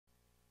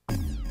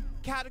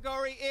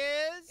Category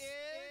is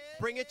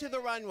Bring It to the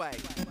Runway.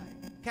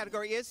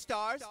 Category is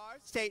stars,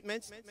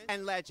 statements,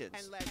 and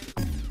legends.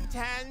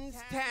 Tens,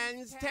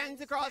 tens,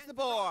 tens across the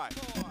board.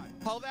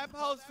 Hold that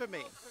pose for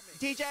me.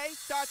 DJ,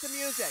 start the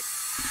music.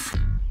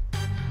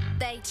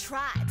 They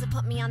tried to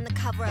put me on the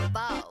cover of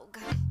Vogue,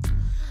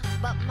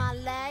 but my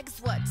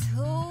legs were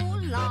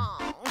too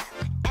long.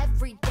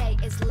 Every day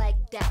is leg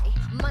day.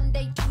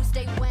 Monday,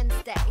 Tuesday,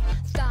 Wednesday.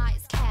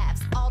 Thighs,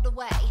 calves, all the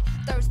way.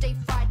 Thursday,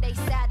 Friday,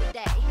 Saturday.